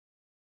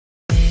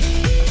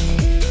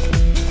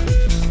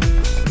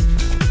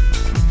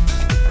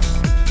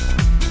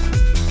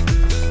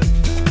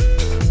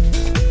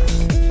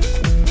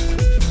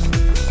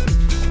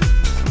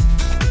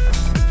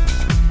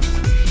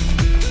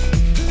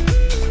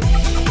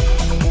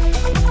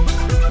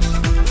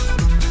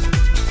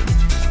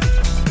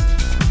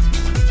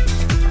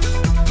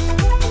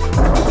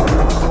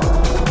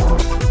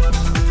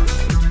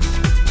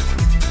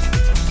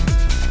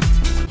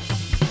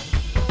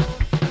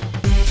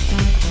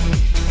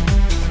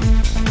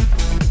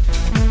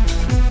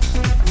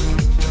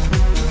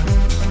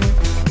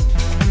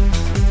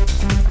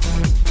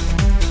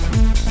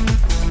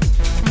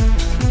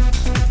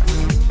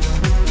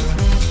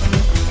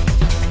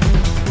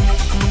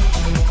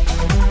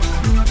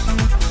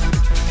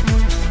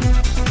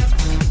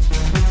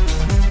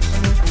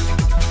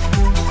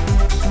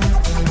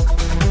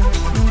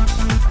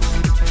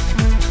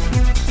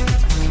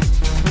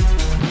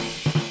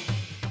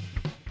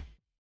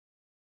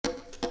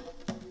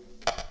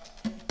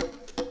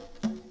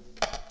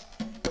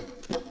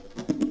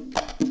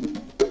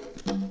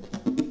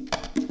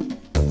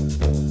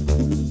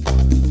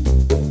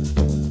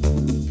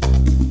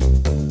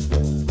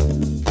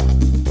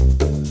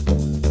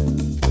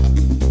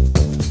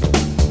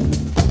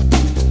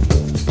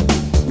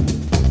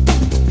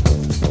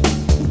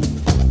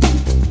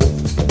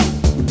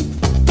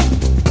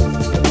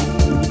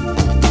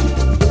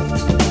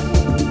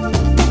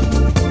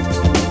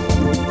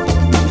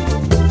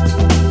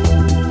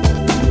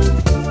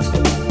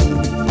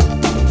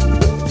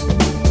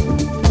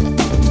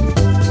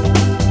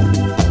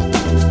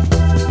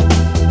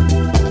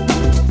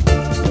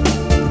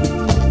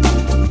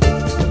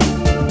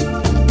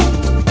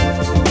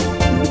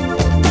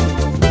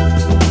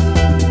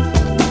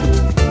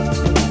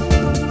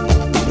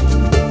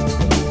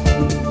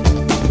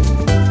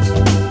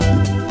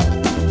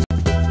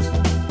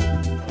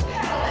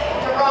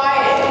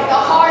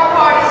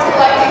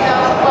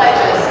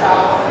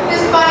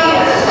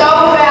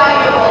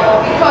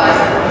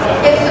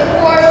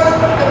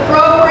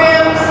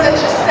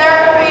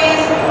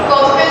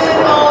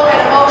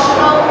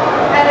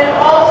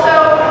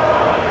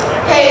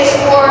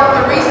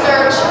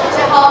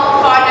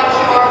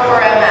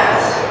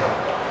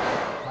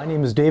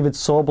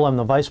Sobel. I'm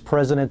the Vice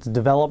President of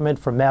Development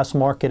for Mass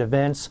Market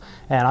Events,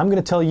 and I'm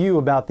going to tell you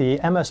about the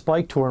MS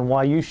Bike Tour and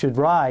why you should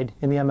ride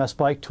in the MS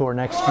Bike Tour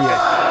next year.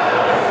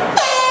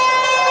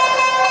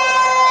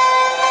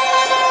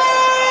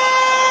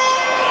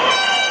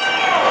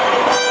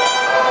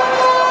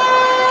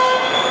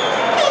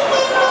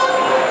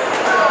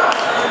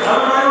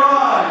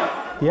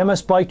 The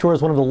MS Bike Tour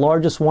is one of the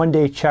largest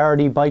one-day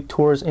charity bike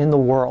tours in the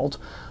world.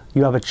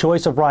 You have a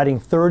choice of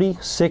riding 30,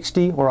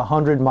 60, or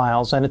 100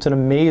 miles, and it's an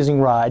amazing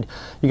ride.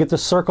 You get to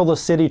circle the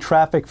city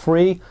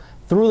traffic-free,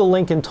 through the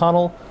Lincoln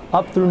Tunnel,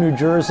 up through New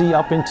Jersey,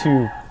 up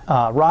into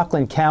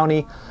Rockland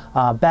County,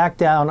 back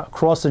down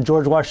across the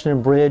George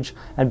Washington Bridge,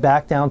 and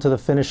back down to the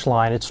finish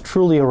line. It's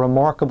truly a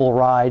remarkable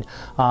ride,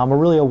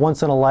 really a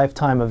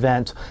once-in-a-lifetime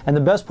event. And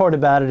the best part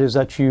about it is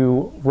that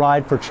you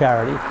ride for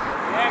charity.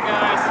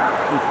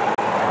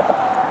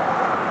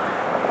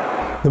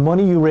 The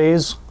money you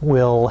raise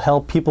will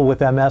help people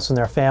with MS and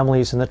their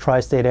families in the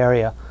tri-state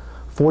area.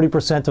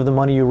 40% of the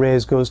money you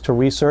raise goes to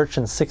research,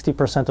 and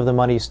 60% of the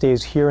money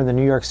stays here in the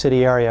New York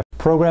City area.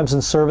 Programs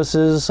and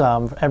services,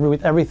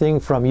 everything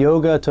from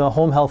yoga to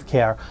home health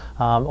care,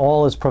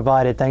 all is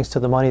provided thanks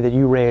to the money that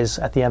you raise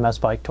at the MS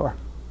Bike Tour.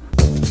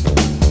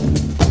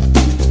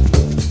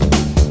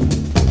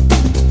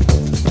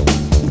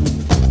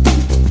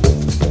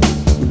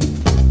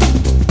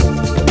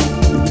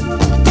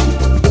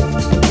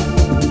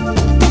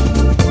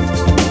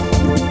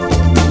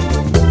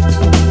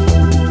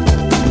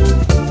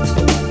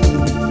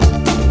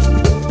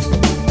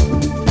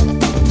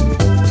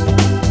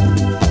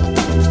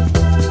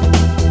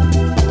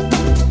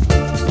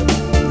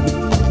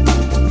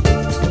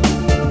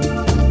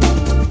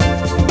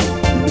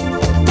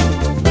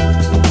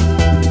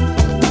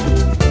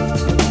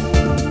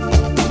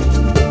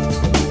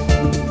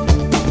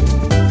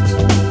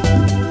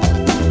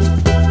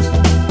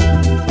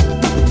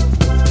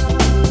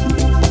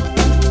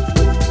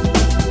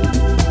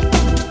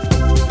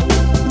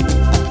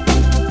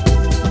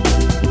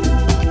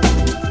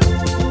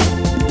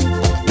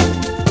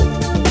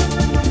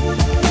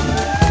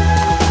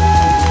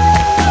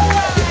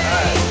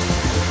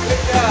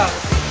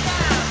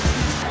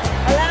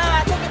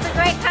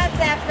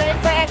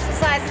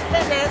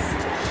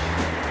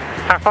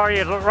 How far are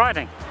you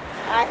riding?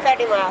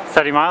 30 miles.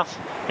 30 miles?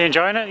 You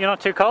enjoying it? You're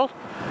not too cold?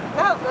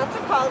 No, not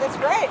too cold. It's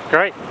great.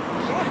 Great.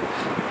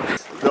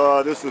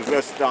 Yeah. This is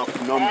rest stop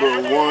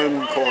number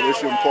 1,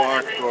 Coalition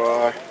Park,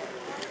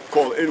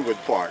 called Inwood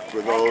Park,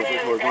 for those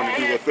who are going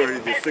to do the 30,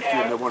 the 60,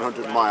 and the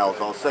 100 miles.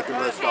 Our second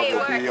rest stop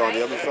will be on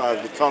the other side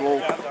of the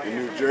tunnel in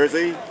New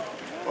Jersey,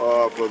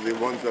 for the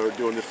ones that are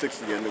doing the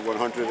 60 and the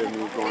 100, and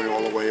we're going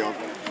all the way up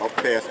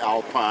past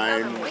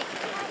Alpine,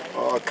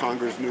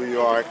 Congress, New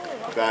York,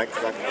 back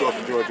across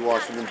the George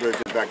Washington Bridge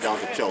and back down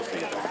to Chelsea.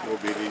 That will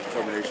be the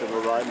termination of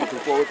the ride. Looking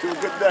forward to a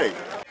good day.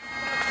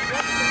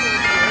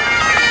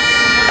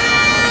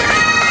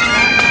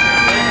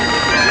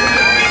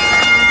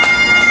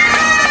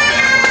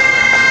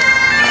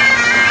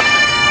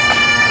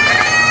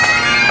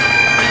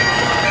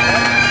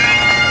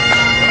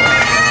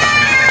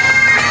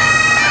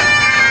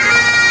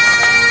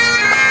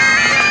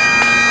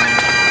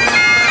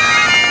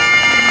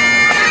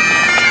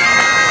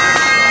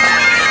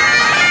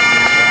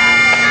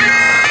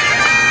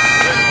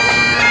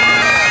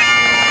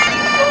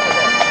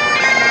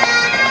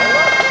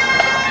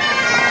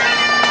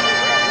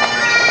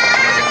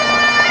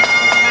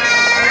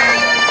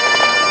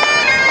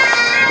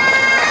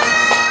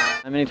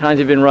 How many times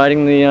have you been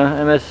riding the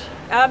MS?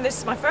 This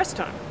is my first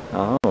time.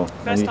 Oh.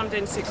 First time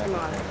doing 60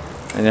 miles.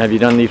 And have you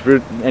done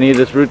any of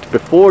this route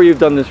before you've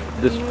done this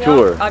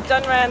tour? I've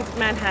done around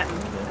Manhattan,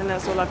 and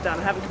that's all I've done.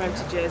 I haven't come over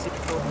to Jersey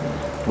before.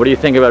 What do you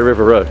think about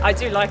River Road? I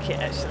do like it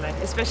actually,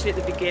 especially at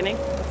the beginning. I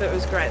thought it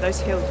was great. Those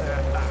hills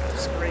are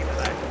screaming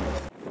though.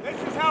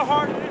 This is how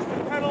hard it is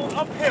to pedal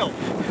uphill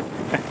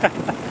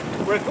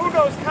with who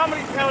knows how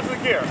many pounds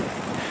of gear.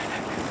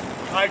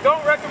 I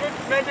don't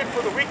recommend it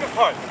for the weak of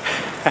heart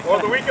or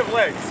the weak of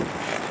legs.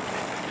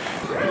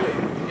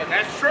 Yeah,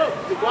 that's true.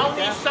 You won't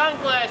need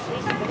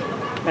sunglasses.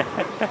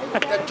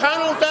 The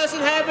tunnel doesn't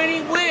have any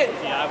wind.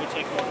 Yeah, I would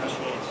take more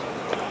shades.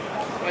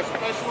 My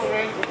special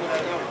arrangement when I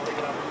go.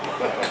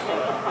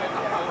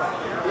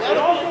 It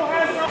also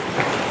has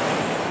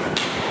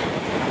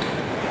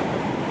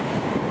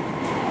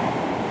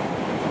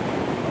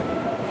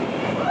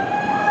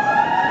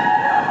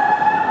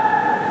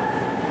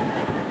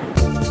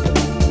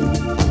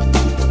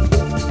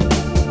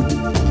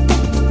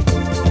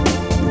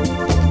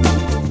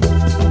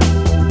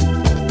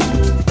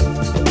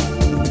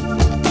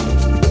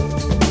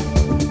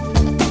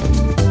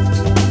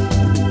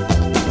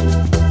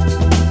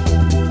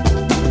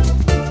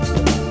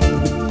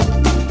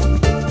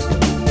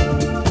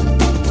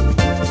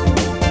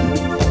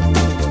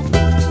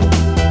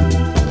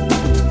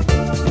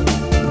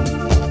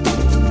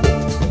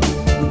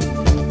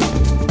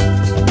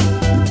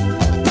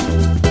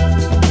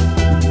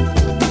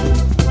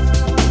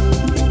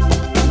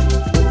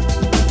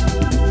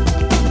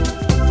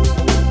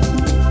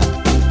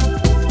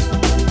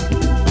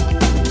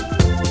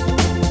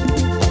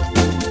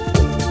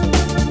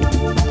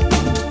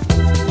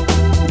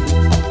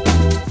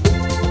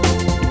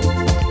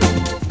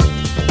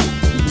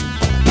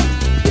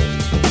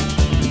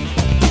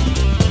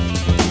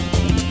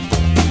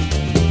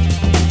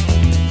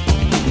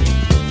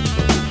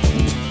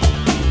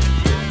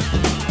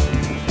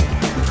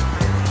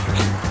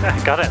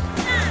Got it.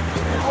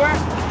 We're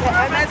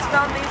the MS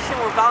Foundation.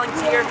 We're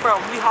volunteer for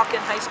Weehawken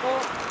High School.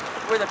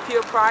 We're the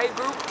Peer Pride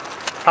group.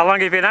 How long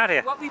have you been out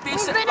here? What we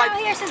basically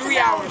like 3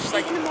 hours.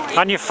 Like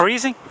Aren't you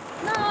freezing?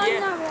 No, Yeah.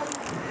 not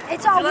really.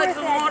 It's all worth it.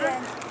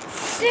 Then.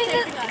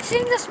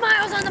 Seeing the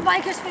smiles on the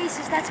bikers'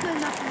 faces, that's good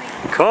enough for me.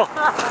 Cool.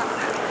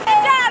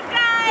 Good job,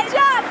 guys! Good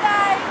job,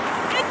 guys!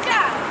 Good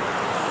job.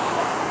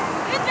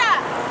 Good job.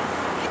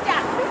 Good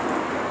job.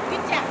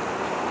 Good job.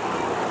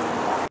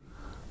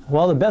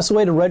 Well, the best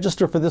way to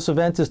register for this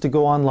event is to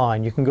go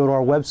online. You can go to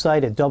our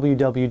website at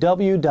www.msnyc.org.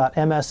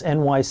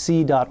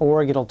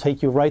 It'll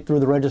take you right through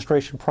the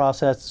registration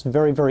process. It's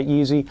very, very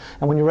easy.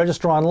 And when you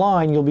register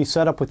online, you'll be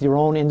set up with your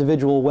own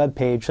individual web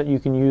page that you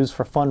can use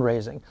for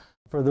fundraising.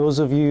 For those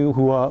of you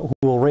who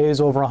will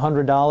raise over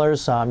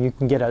 $100, you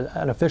can get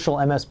an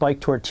official MS Bike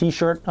Tour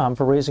t-shirt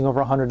for raising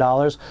over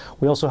 $100.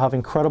 We also have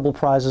incredible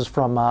prizes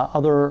from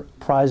other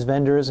prize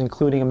vendors,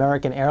 including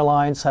American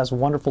Airlines has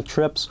wonderful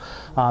trips.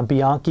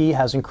 Bianchi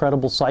has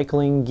incredible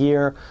cycling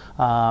gear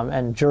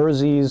and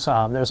jerseys.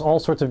 There's all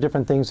sorts of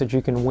different things that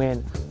you can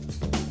win.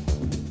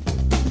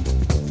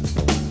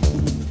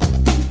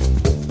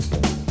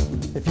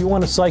 If you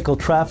want to cycle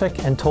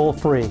traffic and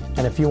toll-free,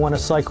 and if you want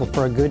to cycle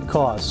for a good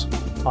cause,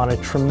 on a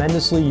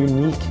tremendously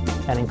unique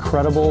and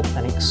incredible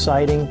and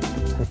exciting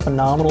and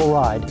phenomenal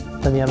ride,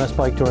 then the MS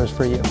Bike Tour is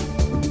for you.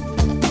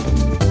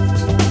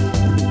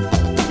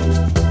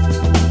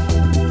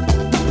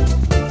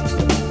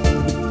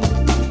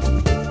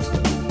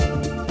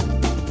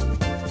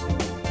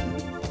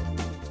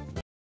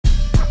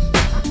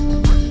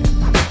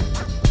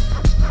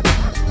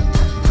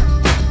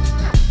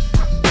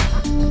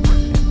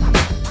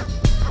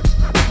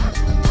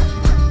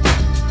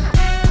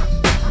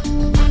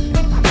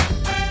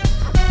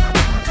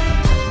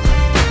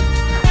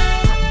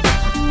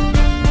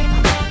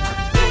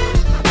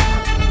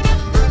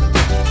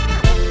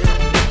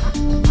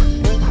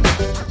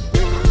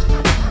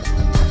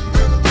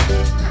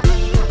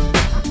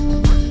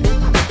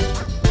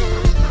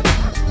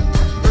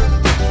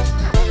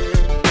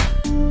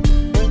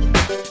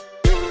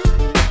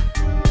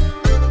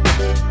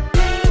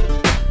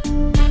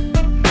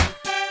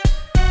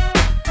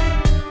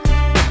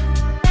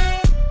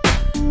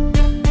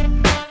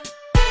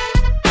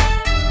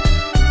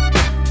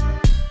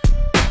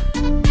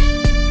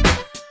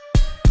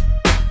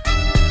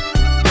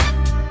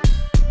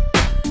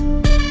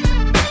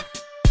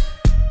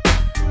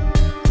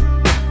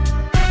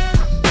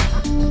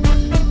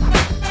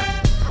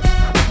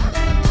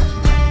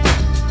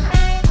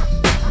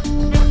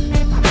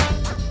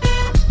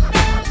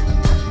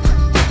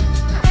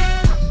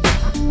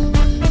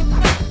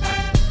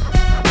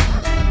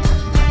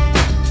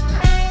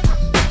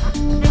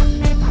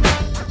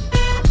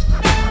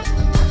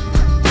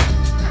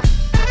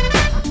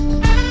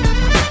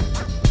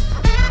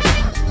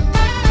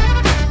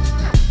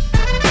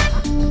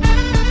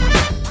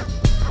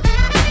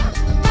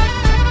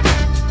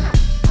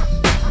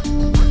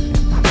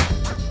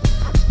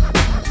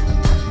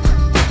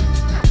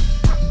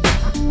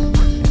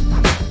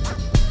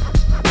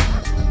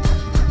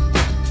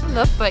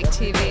 I love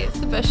bikeTV. It's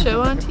the best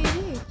show on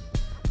TV.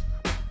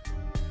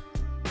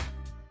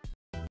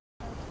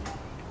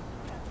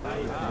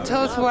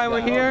 Tell us why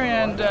we're here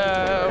and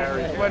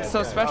what's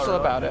so special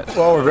about it.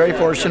 Well, we're very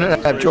fortunate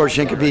to have George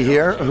Hincapie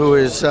here, who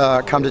has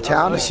come to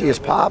town to see his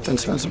pop and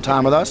spend some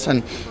time with us,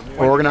 and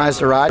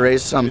organized a ride,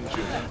 raise some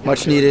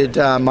much-needed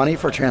money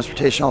for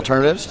transportation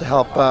alternatives to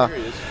help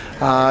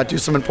do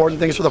some important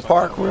things for the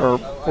park. We're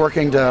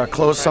working to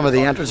close some of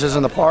the entrances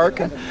in the park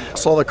and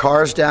slow the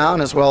cars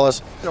down, as well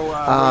as,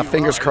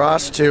 fingers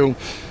crossed, to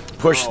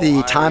push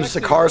the times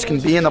the cars can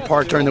be in the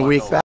park during the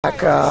week back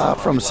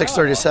from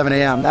 6:30 to 7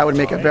 a.m. That would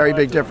make a very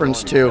big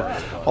difference to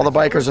all the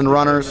bikers and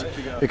runners,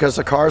 because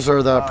the cars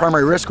are the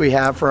primary risk we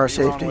have for our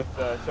safety.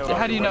 So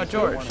how do you know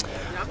George?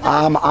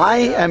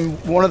 I am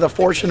one of the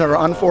fortunate or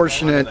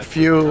unfortunate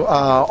few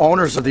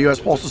owners of the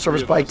U.S. Postal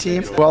Service bike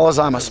team, as well as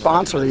I'm a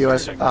sponsor of the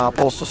U.S.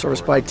 Postal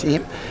Service bike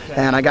team.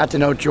 And I got to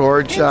know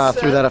George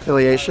through that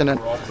affiliation and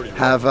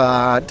have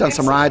done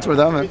some rides with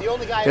him. And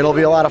it'll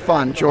be a lot of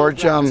fun.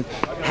 George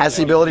has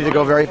the ability to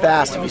go very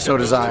fast if he so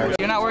desires.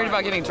 You're not worried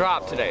about getting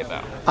dropped today,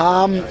 though?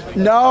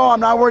 No, I'm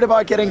not worried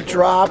about getting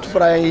dropped,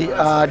 but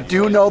I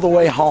do know the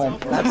way home.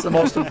 That's the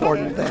most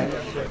important thing.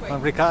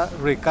 I'm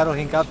Ricardo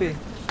Hincapie.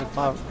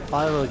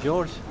 Father of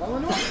George,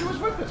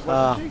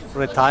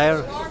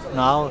 retired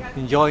now,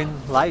 enjoying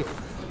life,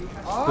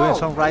 doing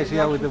some rides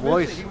here with the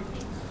boys.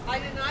 I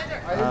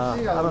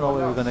don't know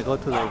where we're going to go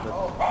today, but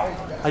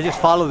I just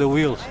follow the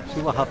wheels,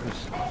 see what happens.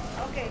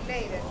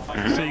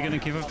 So you're going to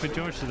keep up with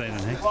George today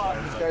then, eh?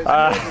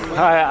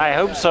 I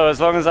hope so, as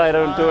long as I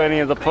don't do any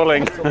of the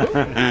pulling.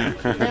 Tiger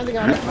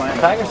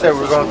said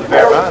we're going to be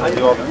around and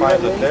do all the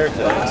climbs up there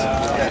today.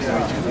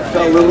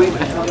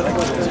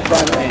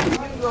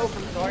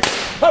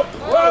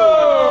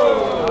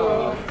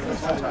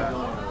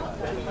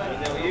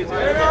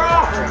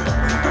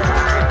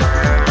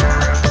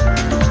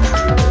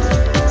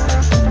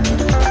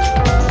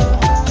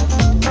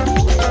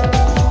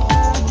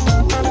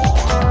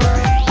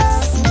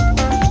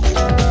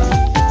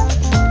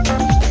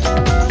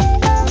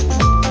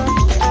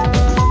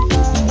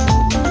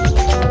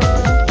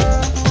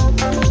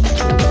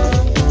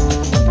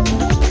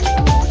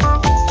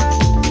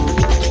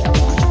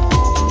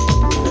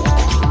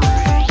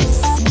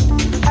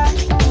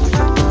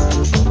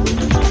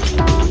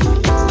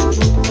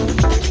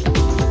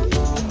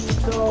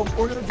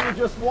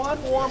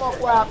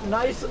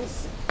 nice and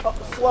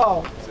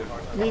slow.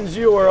 Means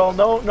you, Earl.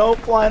 No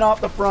flying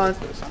off the front.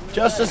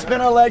 Just to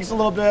spin our legs a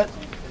little bit.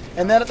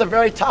 And then at the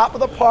very top of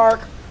the park,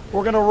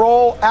 we're going to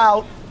roll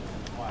out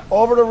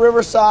over to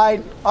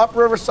Riverside, up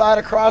Riverside,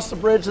 across the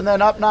bridge, and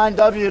then up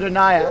 9W to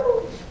Nyack.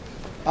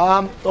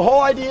 The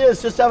whole idea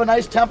is just to have a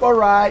nice tempo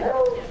ride.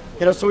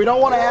 You know, so we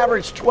don't want to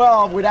average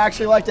 12. We'd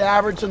actually like to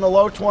average in the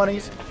low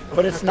 20s,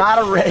 but it's not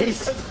a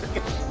race.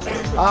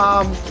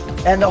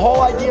 And the whole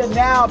idea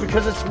now,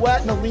 because it's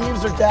wet and the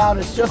leaves are down,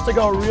 is just to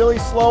go really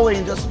slowly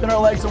and just spin our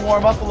legs and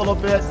warm up a little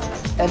bit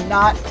and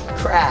not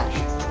crash,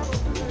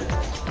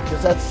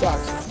 because that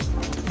sucks.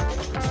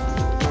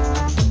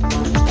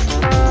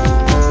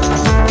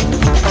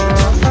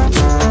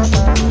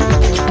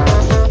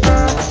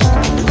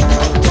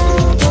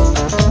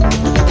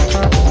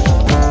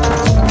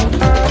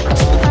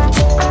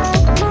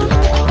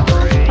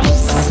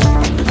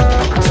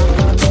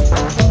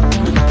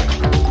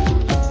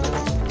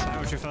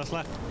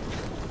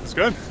 It's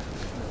good.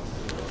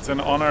 It's an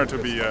honor to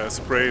be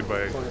sprayed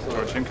by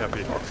George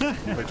Hincapie,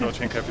 by George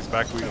Hincapie's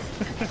back wheel.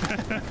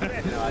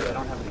 No, I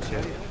don't have any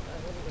chili.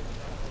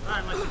 All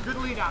right, Lexi, good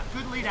lead out,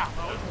 good lead out.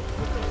 All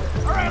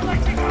right,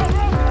 Lexi, go!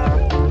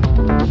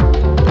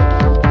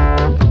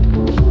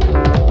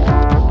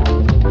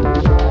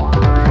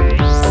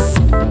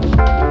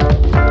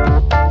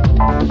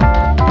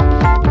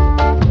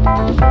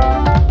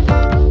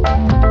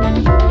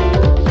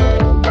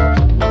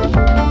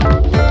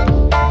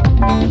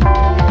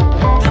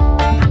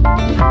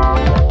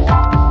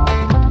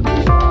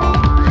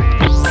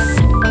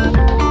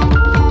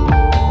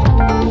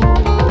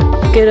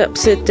 Get up,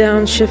 sit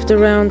down, shift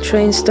around,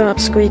 train stop,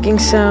 squeaking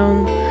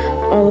sound,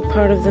 all a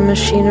part of the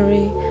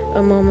machinery,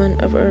 a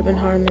moment of urban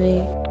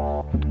harmony.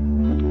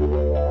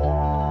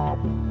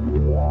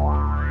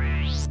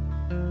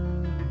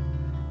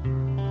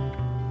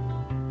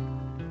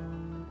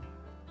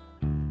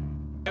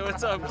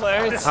 What's up,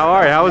 Clarence? How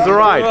are you? How was the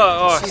ride?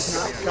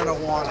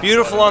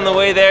 Beautiful on the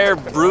way there,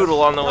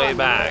 brutal on the way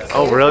back.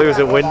 Oh, really? Was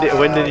it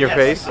wind in your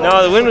face?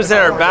 No, the wind was in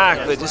our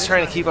back, but just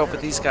trying to keep up with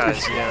these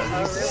guys, you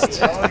know.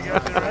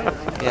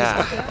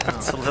 Yeah,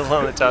 it's a little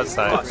on the tough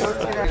side. All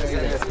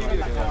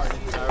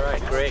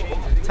right, great.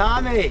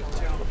 Tommy!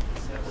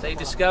 Say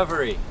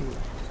Discovery.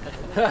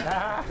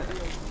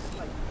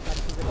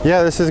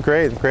 Yeah, this is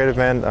great. Great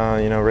event,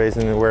 you know,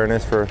 raising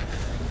awareness for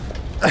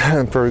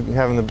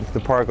having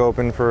the park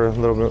open for a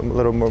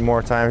little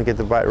more time to get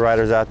the bike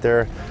riders out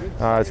there.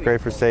 It's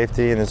great for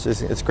safety, and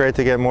it's great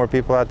to get more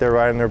people out there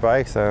riding their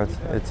bikes.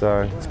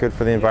 It's good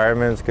for the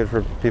environment. It's good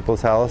for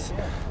people's health.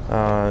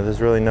 There's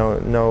really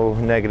no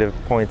negative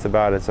points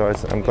about it. So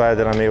I'm glad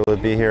that I'm able to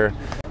be here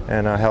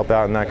and help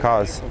out in that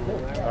cause.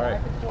 All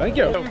right. Thank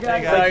you.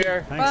 Thanks,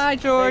 Tiger. Bye,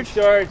 George. Thanks,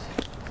 George.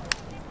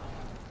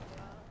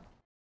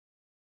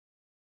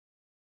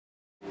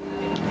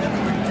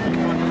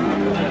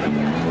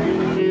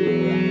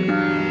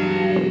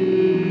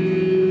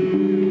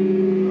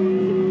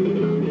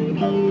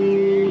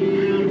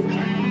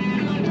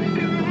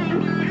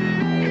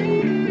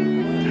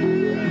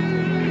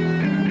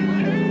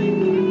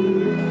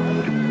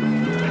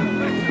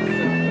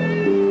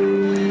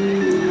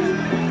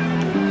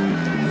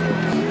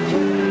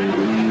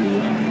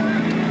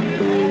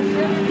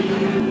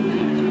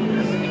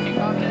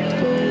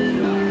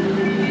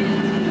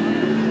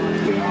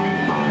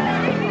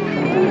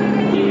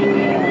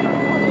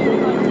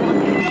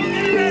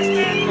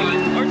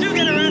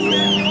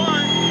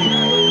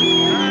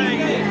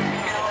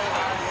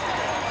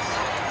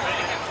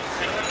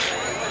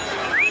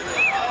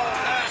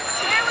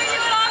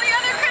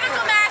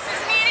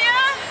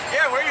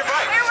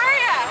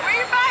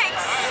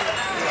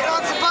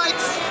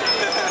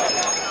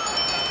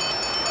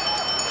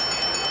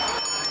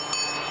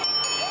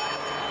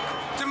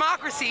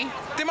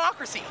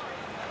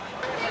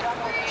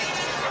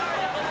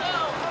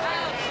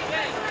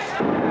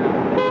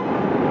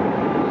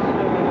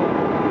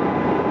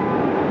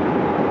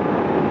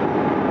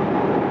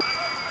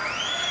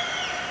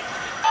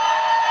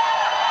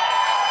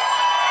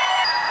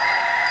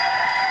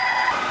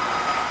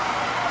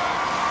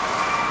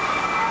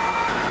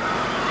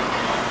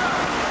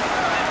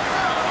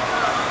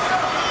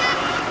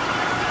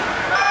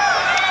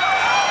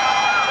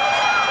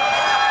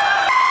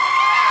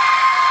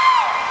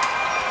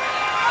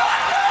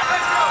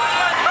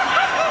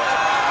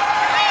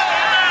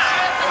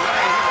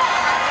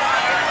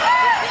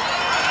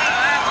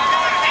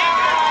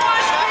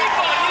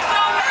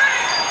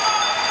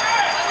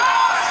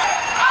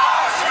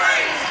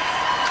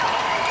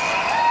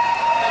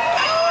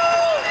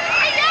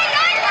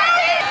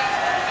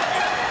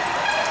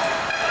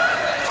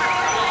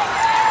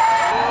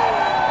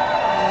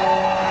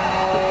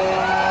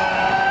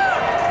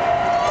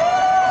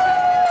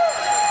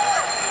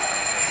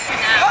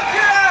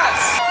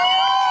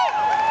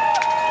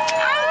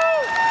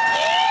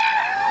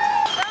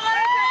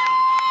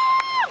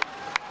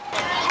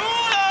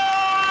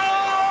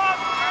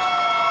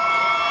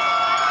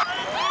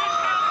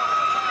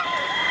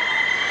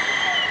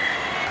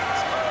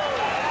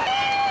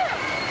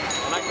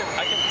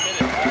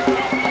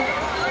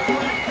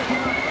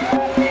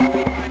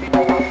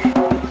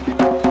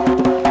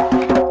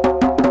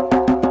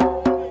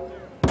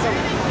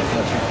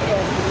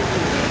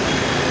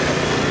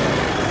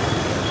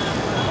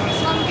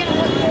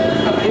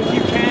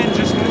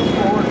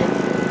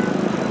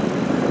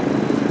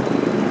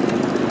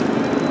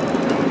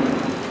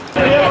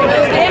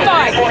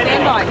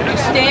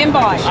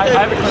 Stand by. I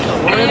have a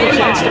question. What are the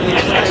chances?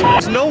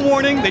 There's no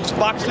warning. They just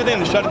boxed it in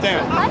and shut it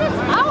down. Let us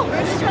out.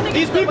 We're just trying to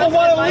These people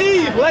want to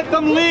leave. Let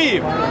them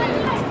leave.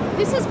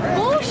 This is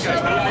bullshit.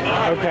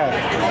 Okay.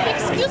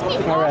 Excuse me.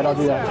 All right, I'll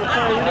do that.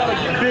 We got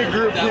a big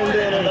group pinned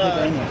in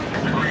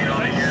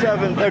at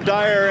 7.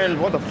 Dyer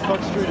and what the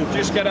fuck street is?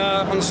 Just get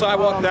on the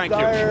sidewalk. Thank you.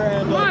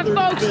 Come on,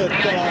 folks.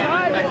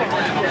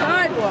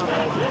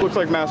 Sidewalk. Looks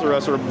like mass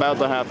arrests are about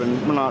to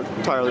happen. We're not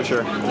entirely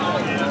sure.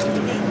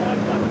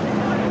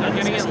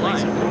 Getting in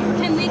line.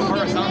 Can legal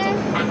get in there?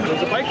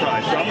 There's a bike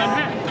ride from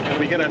Manhattan, and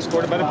we get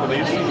escorted by the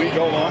police. We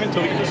go along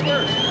until we get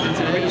dispersed.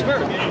 Until we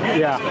disperse.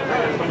 Yeah.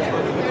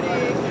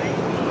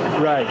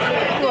 Right.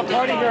 Do a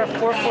party here at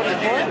 444?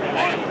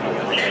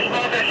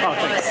 Oh,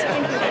 thanks.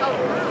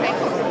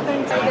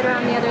 Get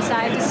around the other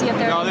side to see if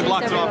they're. No, they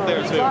blocked it off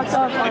there too.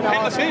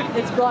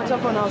 It's blocked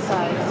off on our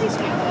side.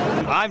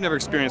 I've never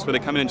experienced where they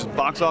come in and just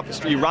box off the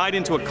street. You ride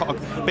into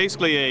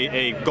basically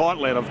a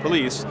gauntlet of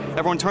police.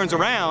 Everyone turns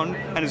around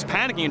and is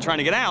panicking and trying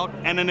to get out,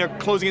 and then they're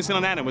closing us in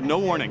on that end with no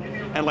warning.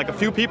 And like a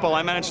few people,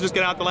 I managed to just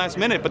get out at the last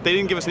minute, but they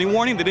didn't give us any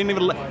warning. They didn't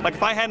even, like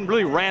if I hadn't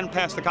really ran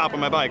past the cop on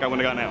my bike, I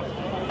wouldn't have gotten out.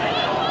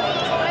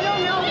 I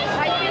don't know.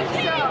 I think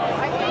so.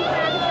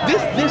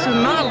 This is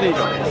not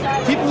legal.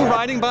 People were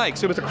riding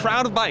bikes. It was a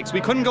crowd of bikes.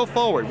 We couldn't go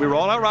forward. We were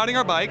all out riding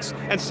our bikes,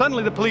 and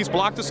suddenly the police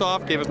blocked us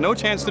off, gave us no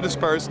chance to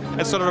disperse,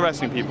 and started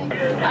arresting people.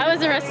 I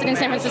was arrested in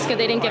San Francisco.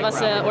 They didn't give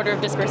us an order of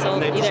dispersal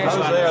either. I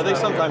was there. They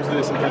sometimes do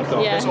this in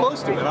Kentucky. Yeah. They're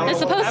supposed to. They're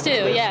supposed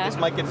to, yeah. This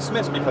might get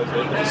dismissed because of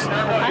it. This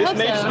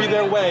may just be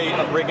their way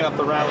of breaking up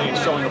the rally and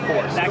showing a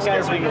force. That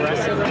guy's being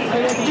arrested.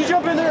 Did you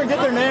jump in there and get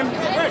their name?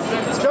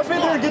 Jump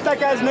in there and get that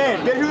guy's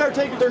name. Get who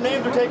their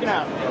names are taken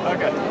out.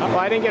 Okay. Well,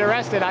 I didn't get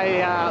arrested.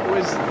 I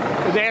was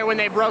there when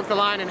they broke the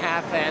line in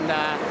half, and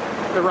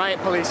the riot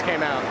police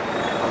came out.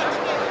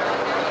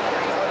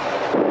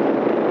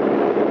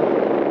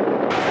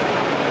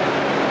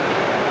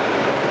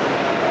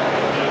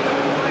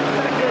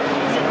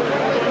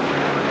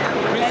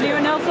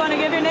 Anyone else want to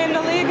give your name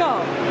to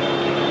legal?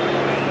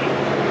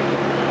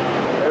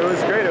 It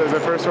was great. It was the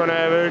first one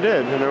I ever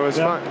did, and it was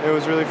fun. It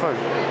was really fun.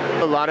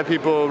 A lot of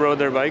people rode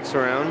their bikes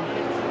around,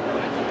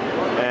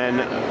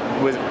 and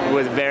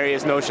with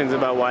various notions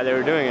about why they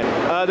were doing it.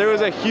 There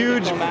was a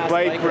huge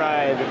bike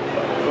ride,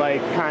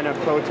 like kind of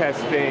protest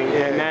thing,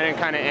 and then it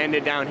kind of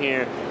ended down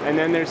here. And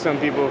then there's some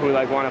people who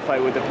like want to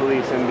fight with the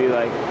police and be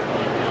like,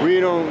 we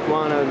don't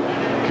want to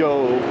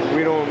go,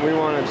 we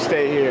want to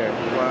stay here.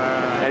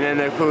 Wow. And then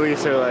the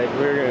police are like,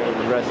 we're gonna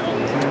arrest you.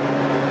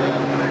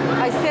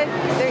 I said,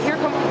 here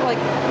come like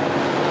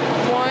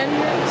 1, 2,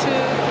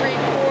 3,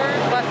 4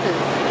 buses,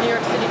 New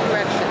York City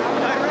direction.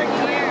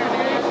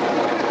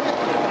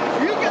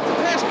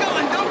 Let's go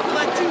and don't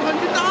collect $200.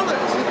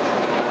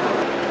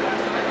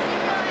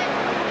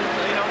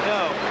 They don't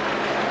know.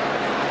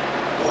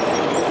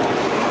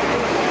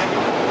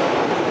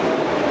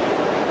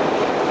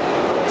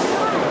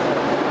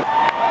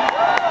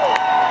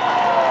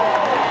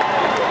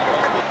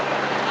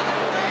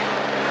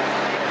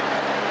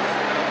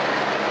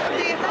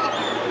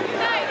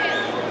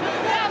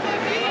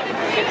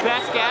 It's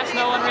best guess,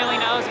 no one really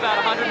knows. About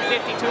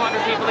 150,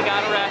 200 people that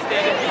got arrested.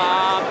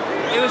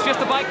 It was just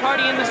a bike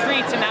party in the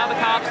streets, and now the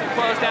cops have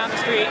closed down the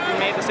street and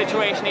made the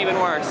situation even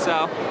worse.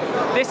 So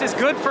this is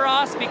good for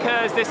us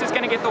because this is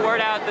going to get the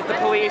word out that the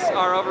police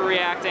are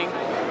overreacting.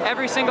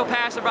 Every single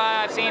passerby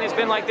I've seen has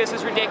been like, this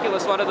is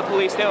ridiculous, what are the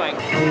police doing?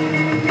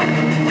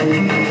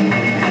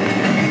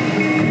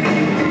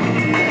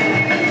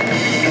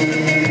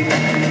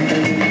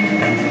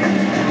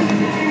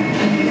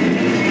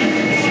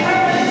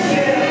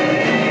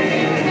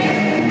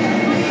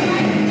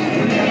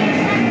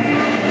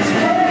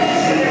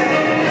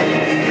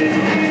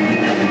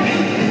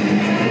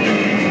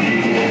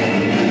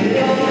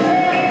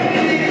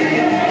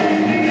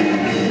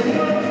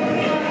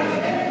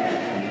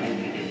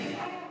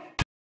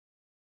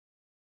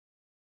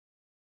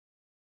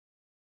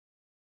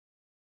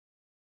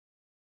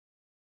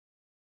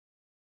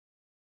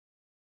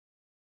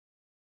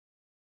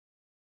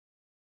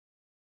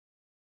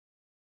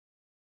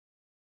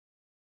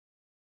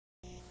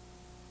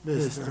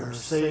 Mr.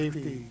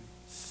 Safety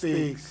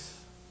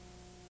speaks.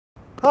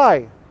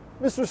 Hi,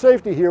 Mr.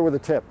 Safety here with a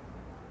tip.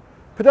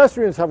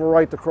 Pedestrians have a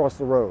right to cross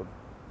the road.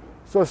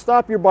 So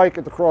stop your bike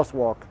at the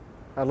crosswalk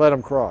and let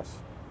them cross.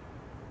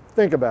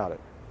 Think about it.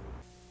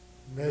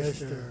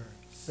 Mr.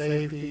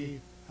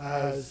 Safety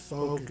has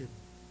spoken.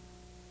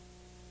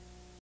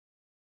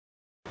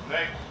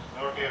 Next,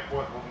 Newark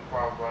Airport will be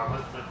followed by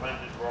Elizabeth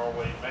Linden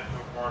Broadway,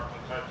 Metro Park,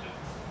 Kentucky,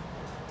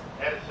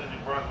 Edison,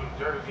 New Brunswick,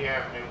 Jersey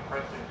Avenue,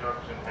 Preston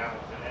Junction,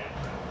 Hamilton, and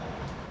Trenton.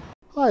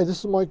 Hi, this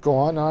is Mike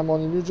Gaughan, and I'm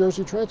on the New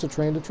Jersey Transit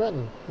train to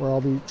Trenton, where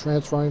I'll be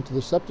transferring to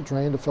the SEPTA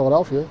train to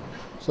Philadelphia,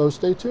 so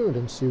stay tuned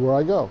and see where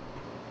I go.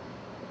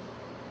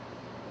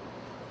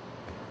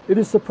 It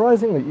is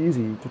surprisingly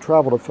easy to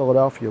travel to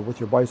Philadelphia with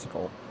your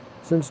bicycle,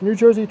 since New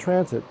Jersey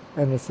Transit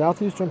and the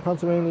Southeastern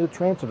Pennsylvania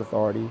Transit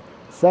Authority,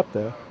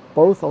 SEPTA,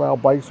 both allow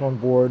bikes on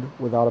board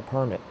without a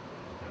permit.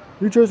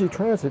 New Jersey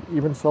Transit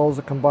even sells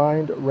a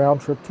combined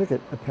round-trip ticket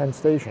at Penn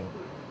Station.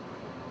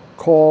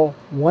 Call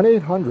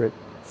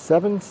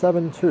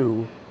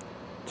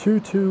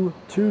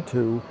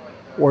 1-800-772-2222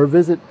 or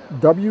visit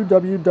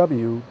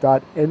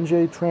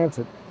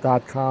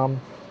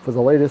www.njtransit.com for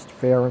the latest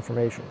fare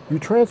information. You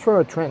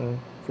transfer at Trenton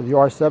for the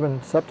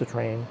R7 SEPTA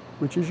train,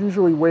 which is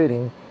usually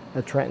waiting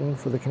at Trenton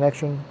for the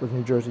connection with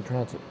New Jersey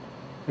Transit.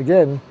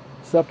 Again,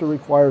 SEPTA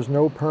requires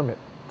no permit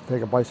to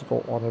take a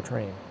bicycle on the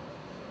train.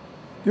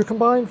 Your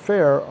combined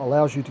fare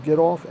allows you to get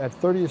off at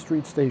 30th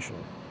Street Station,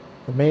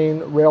 the main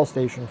rail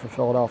station for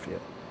Philadelphia,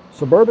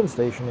 Suburban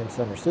Station in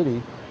Center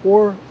City,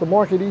 or the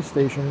Market East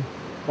Station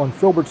on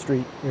Filbert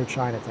Street near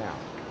Chinatown.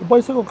 The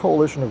Bicycle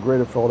Coalition of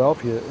Greater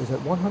Philadelphia is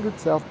at 100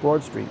 South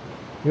Broad Street,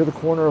 near the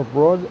corner of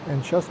Broad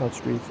and Chestnut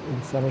Streets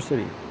in Center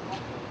City.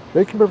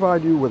 They can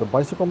provide you with a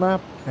bicycle map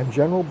and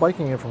general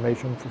biking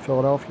information for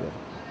Philadelphia.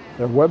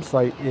 Their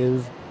website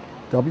is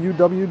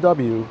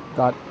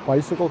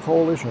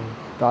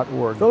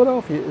www.bicyclecoalition.org.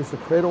 Philadelphia is the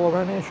cradle of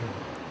our nation,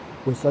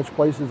 with such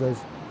places as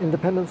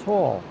Independence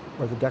Hall,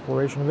 where the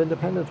Declaration of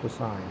Independence was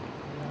signed,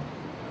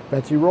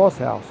 Betsy Ross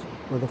House,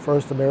 where the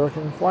first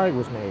American flag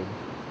was made,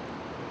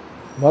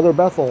 Mother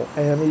Bethel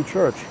AME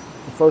Church,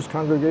 the first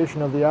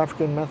congregation of the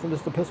African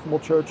Methodist Episcopal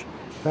Church,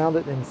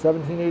 founded in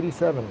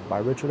 1787 by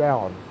Richard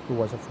Allen, who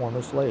was a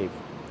former slave,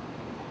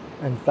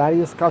 and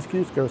Thaddeus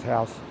Kosciuszko's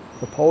house,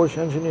 the Polish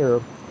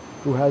engineer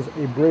who has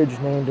a bridge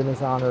named in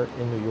his honor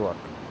in New York.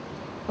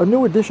 A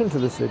new addition to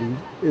the city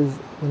is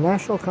the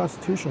National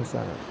Constitution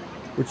Center,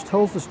 which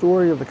tells the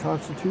story of the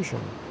Constitution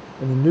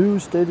in a new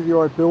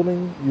state-of-the-art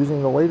building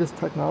using the latest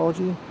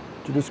technology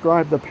to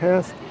describe the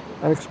past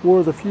and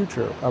explore the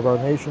future of our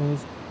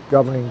nation's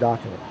governing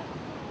document.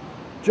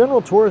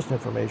 General tourist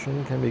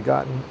information can be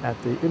gotten at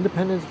the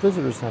Independence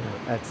Visitor Center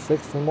at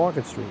 6th and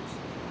Market Streets.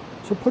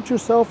 So put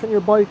yourself and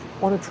your bike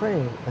on a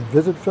train and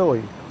visit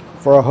Philly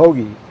for a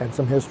hoagie and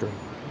some history.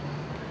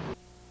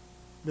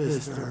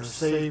 Mr.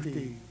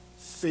 Safety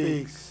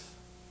speaks.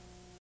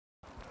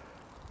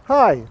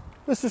 Hi,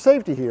 Mr.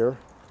 Safety here.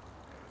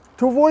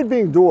 To avoid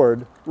being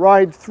doored,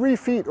 ride 3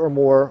 feet or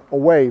more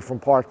away from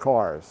parked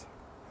cars.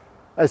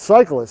 As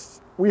cyclists,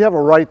 we have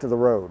a right to the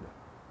road.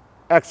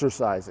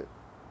 Exercise it.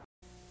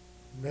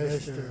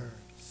 Mr.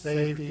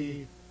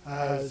 Safety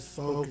has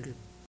spoken.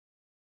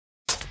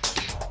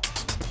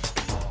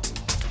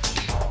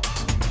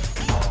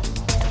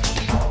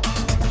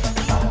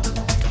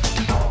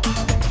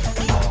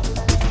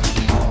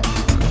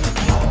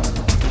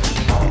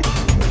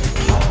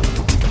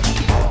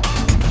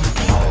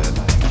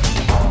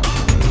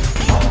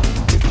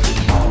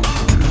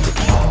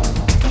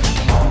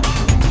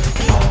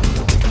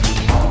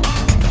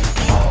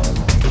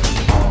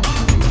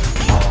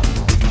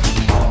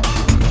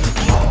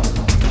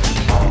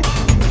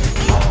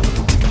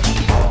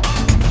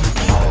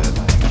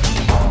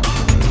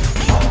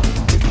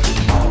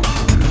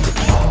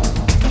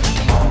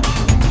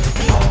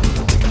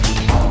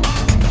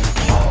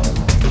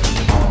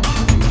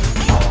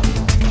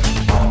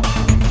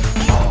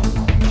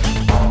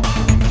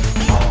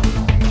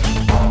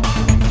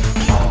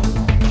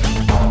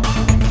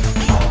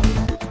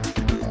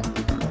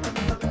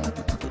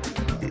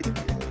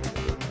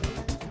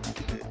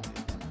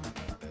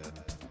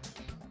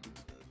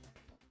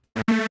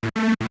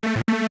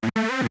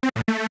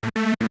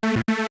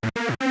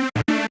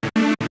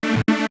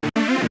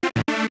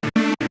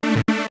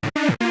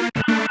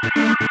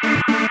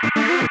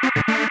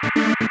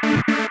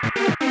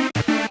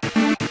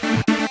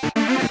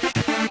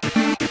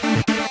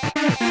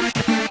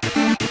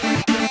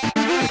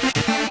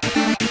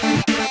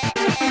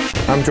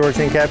 I'm George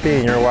Hincapie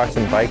and you're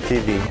watching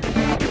bikeTV.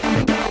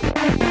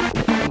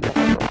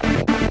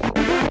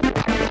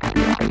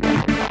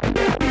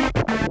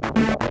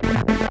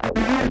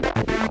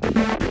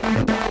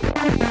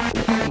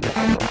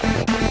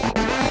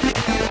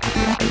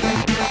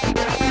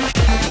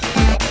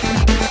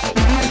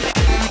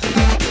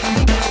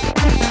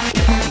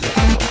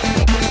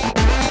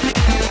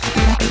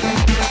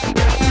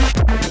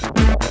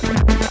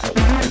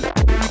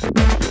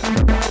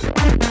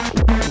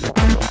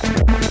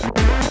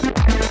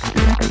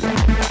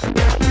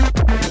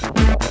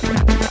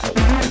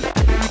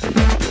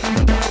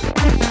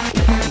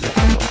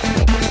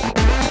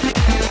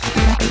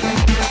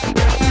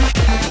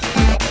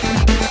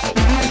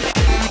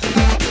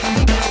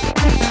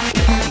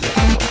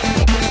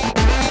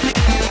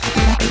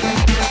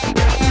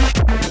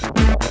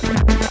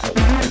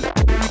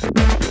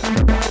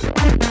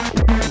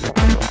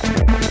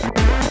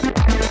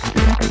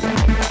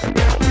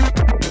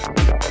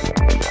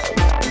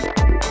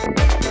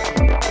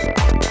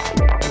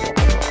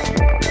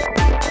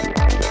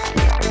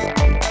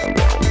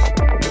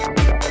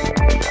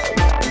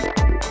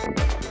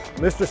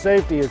 Mr.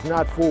 Safety is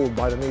not fooled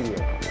by the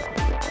media.